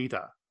up the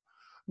reader,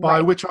 by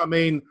which I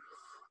mean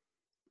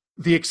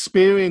the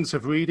experience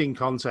of reading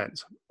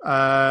content.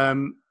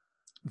 The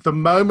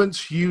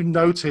moment you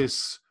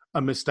notice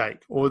a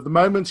mistake, or the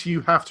moment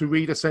you have to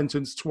read a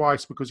sentence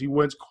twice because you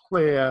weren't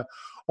clear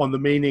on the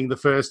meaning the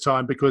first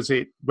time because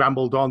it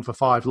rambled on for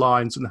 5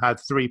 lines and had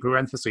 3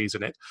 parentheses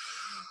in it,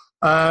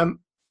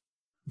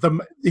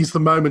 is the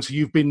moment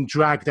you've been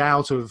dragged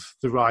out of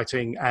the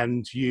writing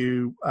and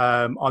you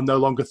are no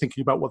longer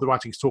thinking about what the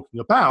writing is talking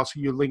about.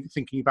 You're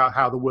thinking about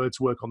how the words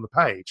work on the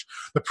page.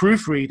 The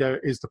proofreader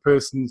is the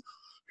person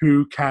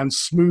who can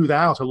smooth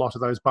out a lot of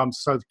those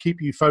bumps, so to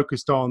keep you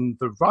focused on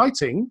the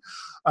writing,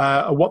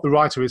 what the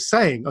writer is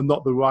saying, and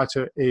not the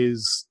writer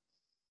is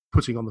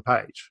putting on the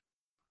page.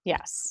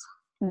 Yes.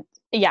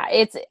 Yeah,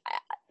 it's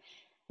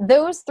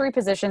those three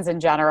positions in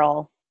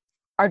general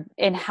are,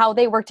 in how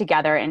they work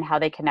together and how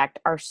they connect,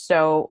 are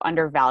so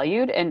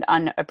undervalued and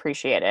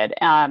unappreciated.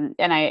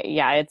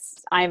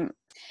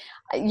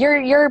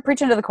 You're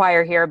preaching to the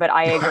choir here, but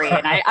I agree.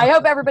 And I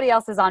hope everybody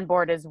else is on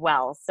board as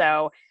well.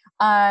 So,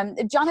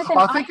 Jonathan,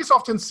 I think it's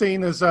often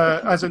seen as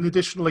an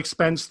additional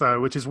expense, though,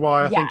 which is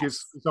why I think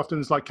it's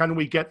often like, can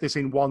we get this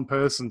in one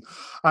person?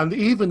 And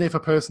even if a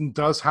person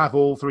does have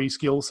all three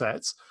skill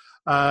sets,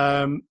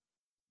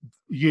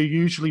 you're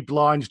usually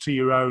blind to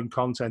your own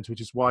content,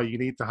 which is why you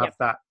need to have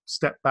that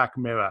step back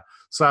mirror.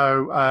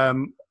 So, I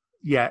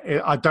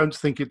don't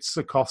think it's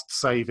a cost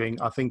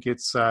saving. I think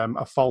it's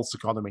a false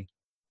economy.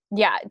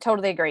 Yeah,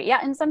 totally agree. Yeah,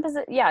 and some,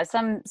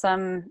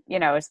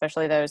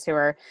 especially those who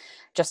are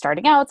just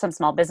starting out, some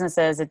small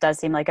businesses, it does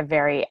seem like a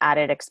very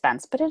added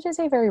expense, but it is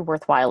a very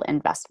worthwhile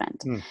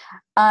investment.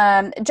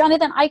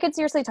 Jonathan, I could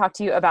seriously talk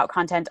to you about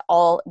content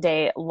all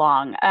day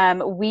long.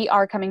 We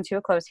are coming to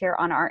a close here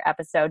on our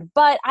episode,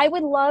 but I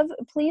would love,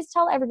 please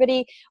tell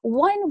everybody,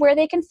 one, where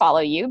they can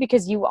follow you,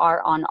 because you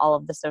are on all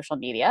of the social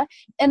media,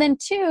 and then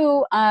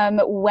two,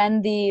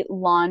 when the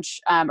launch,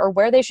 or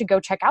where they should go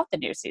check out the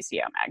new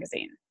CCO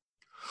magazine.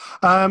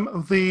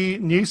 The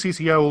new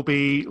CCO will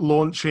be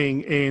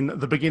launching in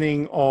the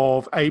beginning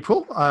of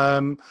April. I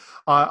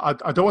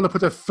don't want to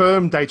put a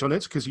firm date on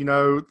it because,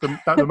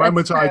 the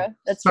moment I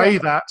say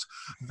that,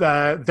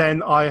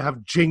 then I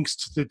have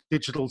jinxed the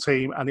digital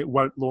team and it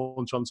won't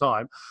launch on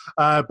time.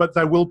 But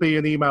there will be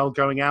an email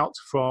going out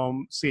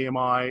from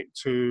CMI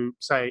to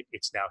say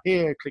it's now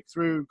here, click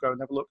through, go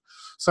and have a look.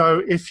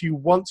 So if you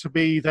want to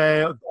be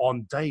there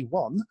on day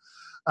one,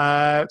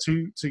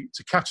 to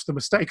catch the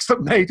mistakes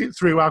that made it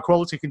through our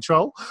quality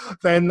control,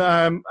 then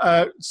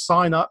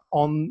sign up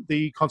on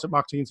the Content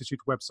Marketing Institute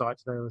website.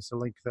 There is a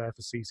link there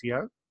for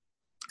CCO.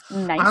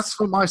 Nice. As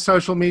for my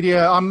social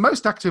media, I'm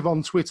most active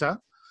on Twitter.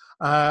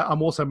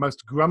 I'm also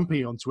most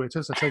grumpy on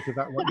Twitter, so take of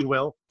that what you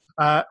will.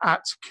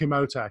 At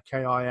Kimota,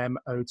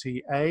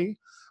 Kimota.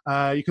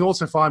 You can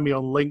also find me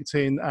on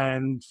LinkedIn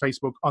and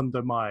Facebook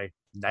under my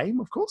name,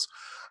 of course.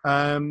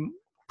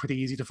 Pretty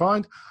easy to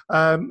find.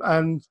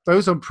 And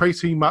those are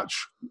pretty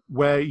much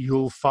where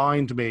you'll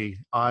find me.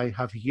 I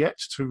have yet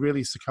to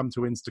really succumb to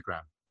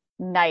Instagram.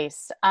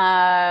 Nice.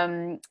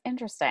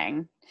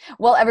 Interesting.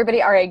 Well,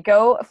 everybody, all right,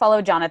 go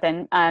follow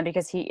Jonathan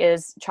because he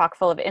is chock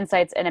full of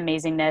insights and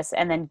amazingness.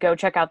 And then go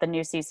check out the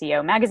new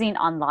CCO magazine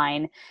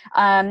online.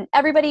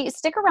 Everybody,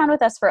 stick around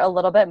with us for a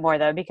little bit more,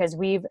 though, because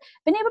we've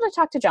been able to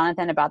talk to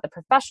Jonathan about the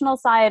professional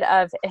side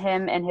of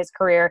him and his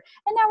career.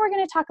 And now we're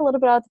going to talk a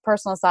little bit about the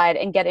personal side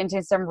and get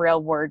into some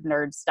real word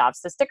nerd stuff.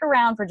 So stick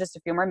around for just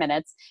a few more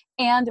minutes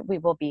and we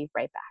will be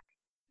right back.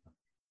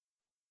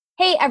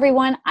 Hey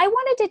everyone, I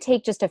wanted to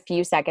take just a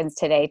few seconds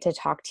today to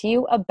talk to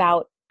you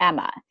about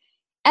Emma.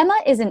 Emma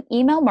is an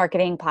email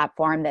marketing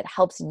platform that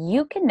helps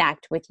you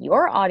connect with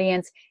your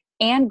audience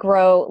and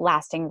grow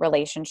lasting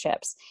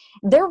relationships.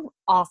 They're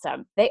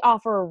awesome. They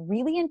offer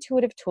really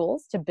intuitive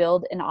tools to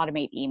build and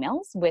automate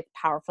emails with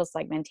powerful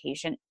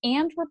segmentation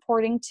and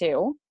reporting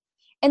too.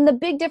 And the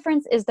big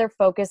difference is they're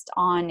focused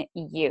on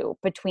you.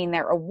 Between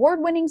their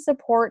award-winning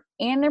support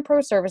and their pro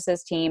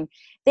services team,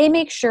 they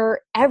make sure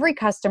every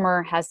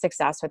customer has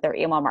success with their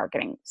email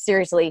marketing.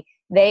 Seriously,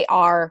 they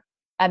are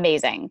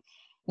amazing.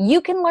 You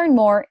can learn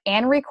more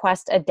and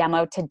request a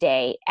demo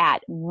today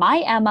at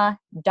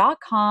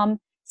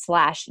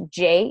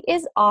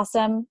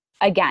myemma.com/J-is-awesome.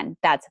 Again,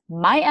 that's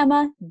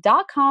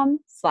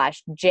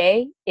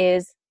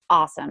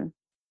myemma.com/J-is-awesome.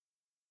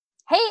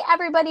 Hey,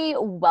 everybody,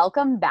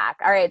 welcome back.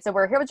 All right, so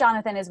we're here with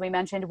Jonathan. As we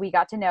mentioned, we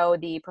got to know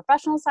the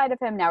professional side of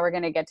him. Now we're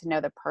going to get to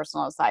know the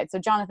personal side. So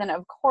Jonathan,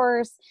 of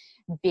course,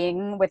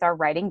 being with our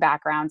writing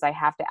backgrounds, I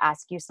have to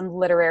ask you some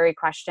literary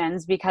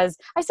questions because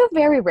I so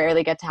very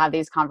rarely get to have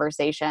these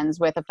conversations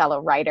with a fellow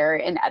writer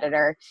and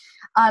editor.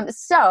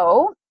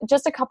 So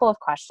just a couple of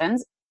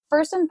questions.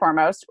 First and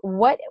foremost,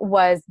 what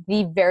was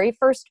the very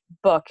first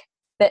book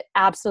that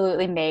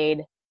absolutely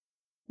made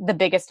the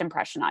biggest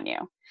impression on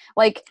you?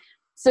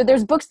 So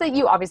there's books that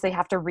you obviously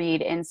have to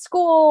read in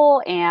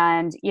school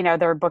and,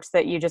 there are books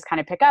that you just kind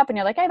of pick up and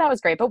you're like, hey, that was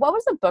great. But what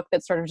was the book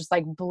that sort of just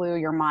blew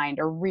your mind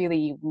or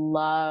really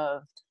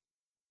loved?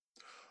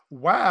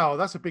 Wow,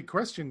 that's a big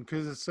question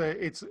because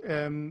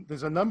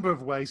there's a number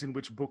of ways in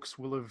which books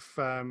will have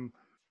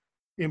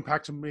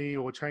impacted me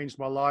or changed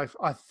my life.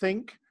 I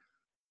think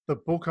the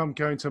book I'm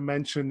going to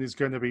mention is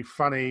going to be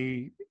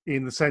funny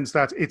in the sense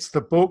that it's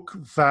the book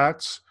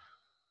that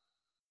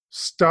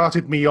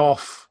started me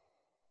off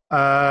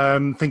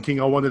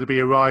thinking I wanted to be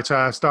a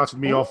writer, started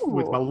me off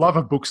with my love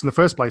of books in the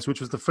first place, which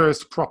was the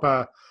first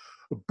proper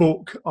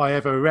book I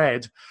ever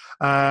read.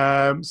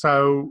 I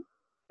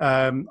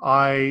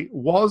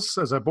was,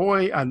 as a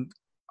boy, and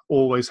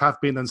always have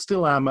been and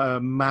still am, a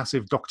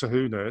massive Doctor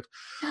Who nerd.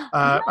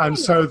 And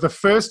so the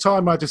first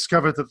time I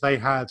discovered that they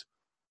had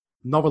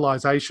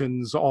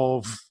novelizations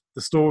of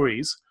the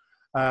stories,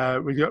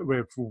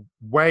 we're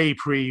way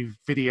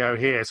pre-video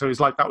here, so it's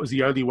like that was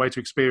the only way to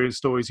experience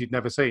stories you'd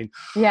never seen.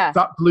 Yeah.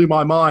 That blew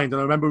my mind, and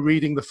I remember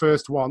reading the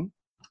first one.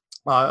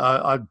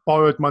 I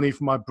borrowed money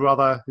from my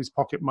brother, his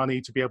pocket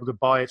money, to be able to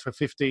buy it for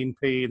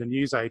 15p in a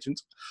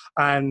newsagent,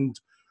 and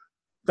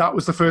that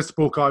was the first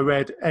book I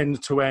read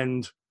end to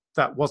end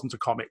that wasn't a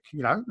comic,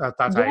 at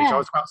that age. I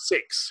was about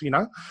 6,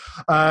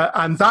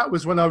 and that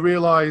was when I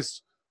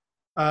realized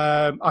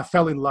I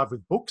fell in love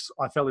with books.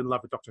 I fell in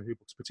love with Doctor Who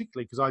books,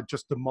 particularly because I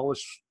just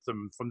demolished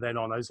them from then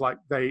on. I was like,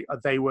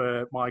 they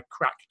were my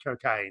crack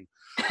cocaine.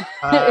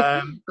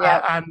 And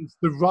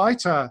the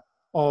writer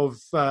of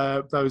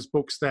those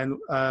books then,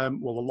 a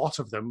lot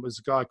of them, was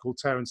a guy called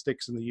Terence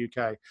Dix in the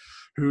UK,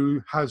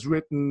 who has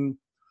written,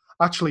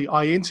 actually,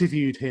 I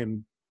interviewed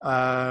him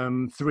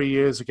 3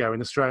 years ago in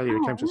Australia.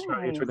 He came to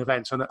Australia to an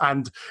event,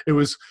 and it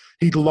was,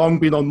 he'd long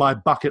been on my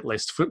bucket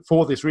list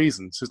for this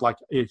reason. So it's like,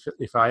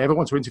 if I ever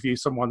want to interview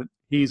someone,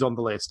 he's on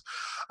the list.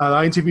 And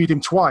I interviewed him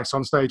twice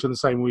on stage on the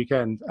same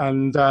weekend,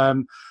 and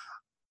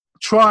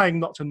trying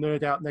not to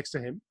nerd out next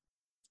to him.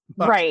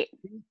 But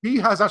he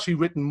has actually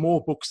written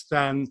more books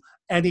than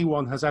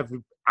anyone has ever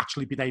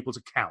actually been able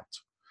to count.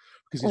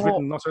 Because he's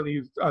written not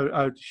only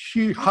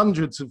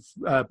hundreds of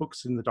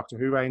books in the Doctor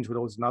Who range, but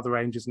also in other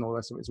ranges and all the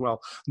rest of it as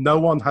well. No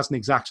one has an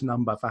exact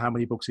number for how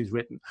many books he's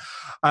written.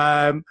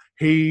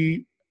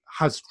 He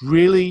has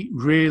really,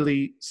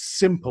 really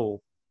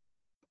simple,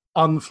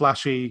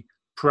 unflashy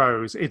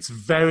prose. It's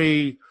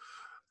very...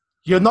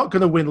 You're not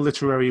going to win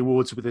literary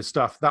awards with this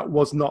stuff. That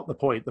was not the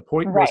point. The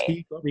point was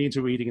he got me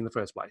into reading in the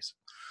first place.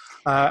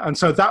 And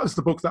so that was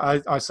the book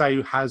that I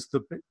say has the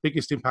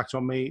biggest impact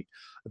on me.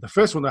 The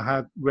first one I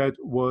had read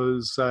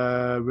was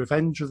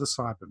Revenge of the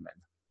Cybermen.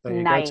 There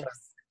you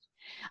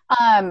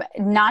go.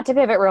 Not to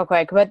pivot real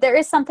quick, but there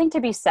is something to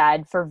be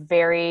said for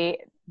very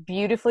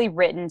beautifully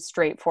written,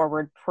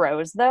 straightforward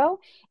prose, though,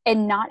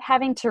 and not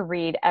having to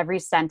read every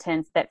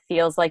sentence that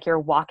feels like you're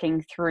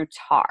walking through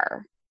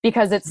tar,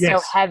 because it's so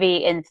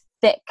heavy and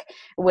thick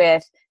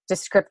with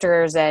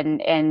descriptors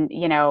and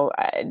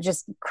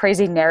just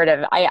crazy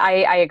narrative.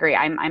 I agree.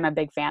 I'm a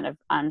big fan of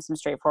some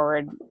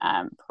straightforward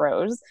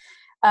prose.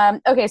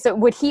 Okay, so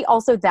would he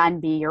also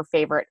then be your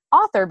favorite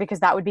author? Because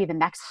that would be the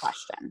next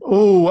question.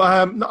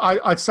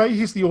 I'd say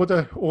he's the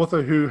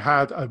author who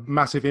had a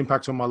massive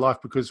impact on my life,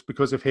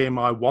 because of him,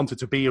 I wanted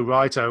to be a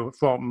writer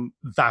from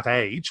that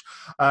age.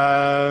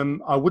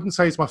 I wouldn't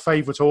say he's my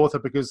favorite author,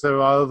 because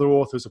there are other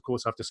authors, of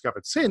course, I've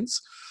discovered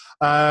since.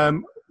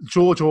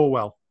 George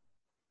Orwell.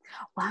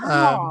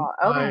 Wow.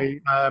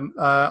 Okay.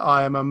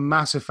 I am a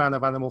massive fan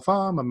of Animal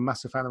Farm. I'm a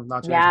massive fan of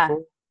 1984.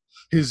 Yeah.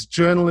 His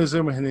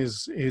journalism and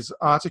his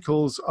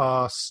articles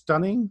are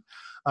stunning.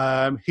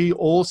 He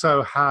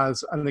also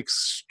has an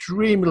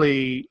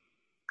extremely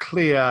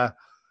clear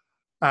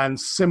and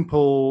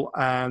simple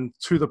and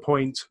to the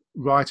point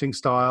writing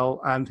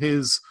style, and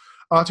his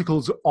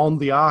articles on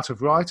the art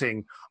of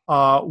writing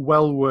are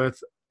well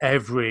worth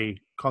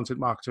every content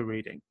marketer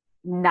reading.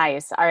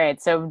 Nice. All right.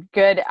 So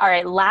good. All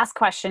right. Last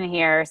question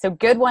here. So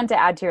good one to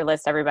add to your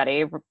list,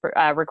 everybody.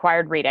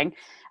 Required reading.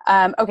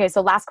 Okay.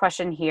 So last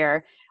question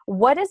here.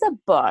 What is a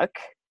book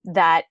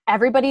that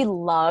everybody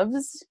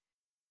loves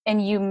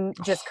and you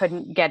just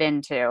couldn't get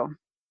into?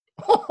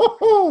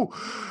 Oh,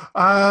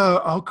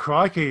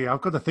 crikey. I've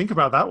got to think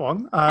about that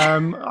one.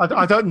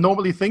 I don't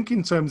normally think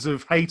in terms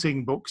of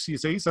hating books, you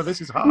see, so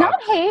this is hard.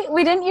 Not hate.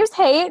 We didn't use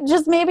hate.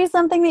 Just maybe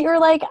something that you're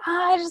like,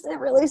 I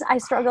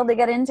struggled to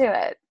get into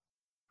it.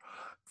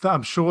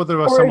 I'm sure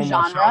there are or some a genre.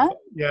 on my shelf.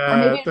 Yeah. Or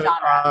maybe a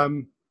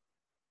genre.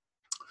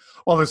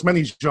 Well, there's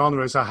many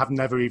genres I have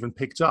never even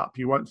picked up.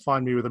 You won't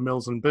find me with a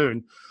Mills and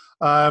Boon.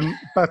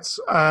 But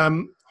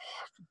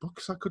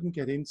books I couldn't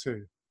get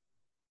into.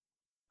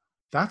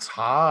 That's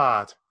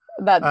hard.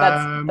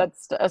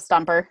 That's a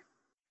stumper.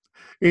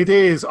 It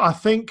is. I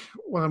think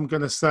what I'm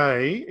going to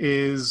say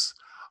is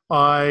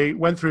I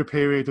went through a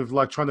period of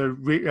like trying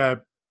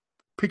to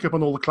pick up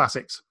on all the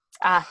classics.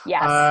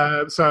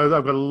 Yes. So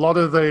I've got a lot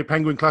of the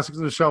Penguin classics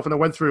on the shelf, and I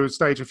went through a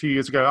stage a few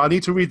years ago. I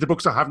need to read the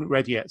books I haven't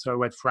read yet. So I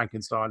read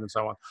Frankenstein and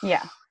so on.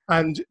 Yeah.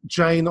 And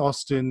Jane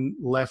Austen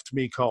left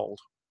me cold.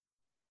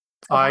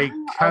 Oh, I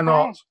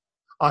cannot. Okay.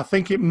 I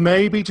think it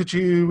may be to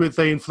do with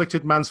they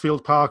inflicted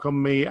Mansfield Park on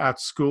me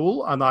at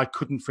school, and I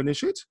couldn't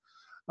finish it.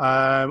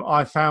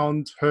 I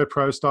found her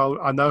prose style.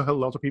 I know a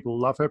lot of people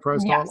love her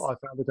prose style. Yes. I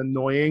found it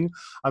annoying,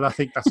 and I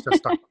think that's just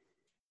stuff.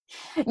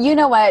 You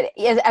know what?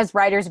 As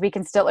writers, we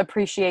can still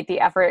appreciate the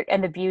effort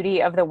and the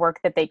beauty of the work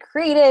that they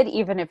created,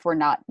 even if we're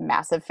not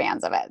massive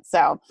fans of it.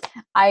 So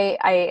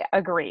I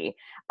agree.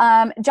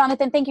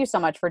 Jonathan, thank you so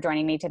much for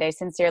joining me today.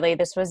 Sincerely,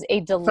 this was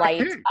a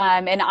delight.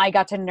 And I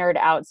got to nerd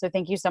out. So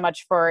thank you so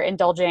much for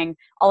indulging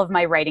all of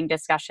my writing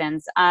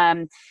discussions.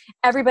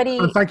 Everybody.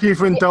 And thank you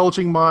for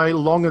indulging my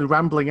long and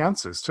rambling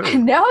answers too.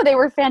 No, they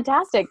were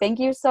fantastic. Thank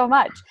you so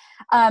much.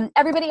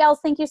 Everybody else,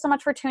 thank you so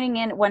much for tuning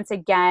in once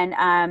again.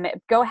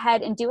 Go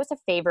ahead and do us a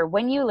favor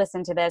when you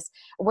listen to this,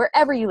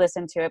 wherever you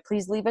listen to it,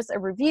 please leave us a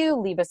review,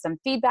 leave us some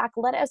feedback,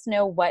 let us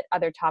know what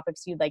other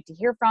topics you'd like to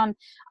hear from.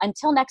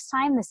 Until next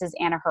time, this is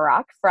Anna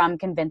Harak from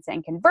Convince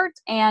and Convert,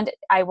 and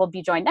I will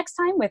be joined next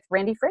time with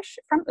Randy Frisch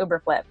from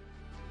Uberflip.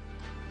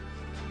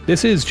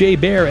 This is Jay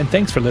Baer, and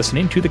thanks for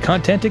listening to the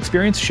Content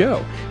Experience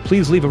Show.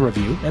 Please leave a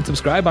review and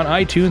subscribe on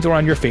iTunes or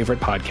on your favorite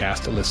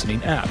podcast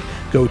listening app.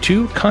 Go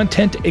to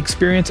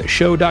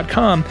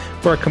contentexperienceshow.com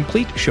for a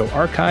complete show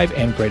archive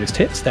and greatest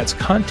hits. That's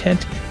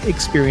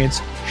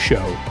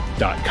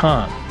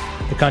contentexperienceshow.com.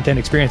 The Content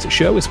Experience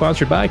Show is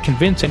sponsored by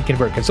Convince and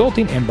Convert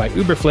Consulting and by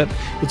Uberflip.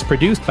 It's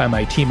produced by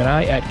my team and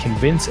I at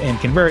Convince and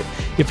Convert.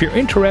 If you're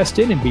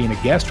interested in being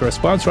a guest or a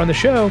sponsor on the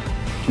show,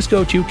 just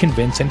go to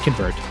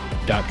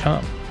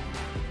convinceandconvert.com.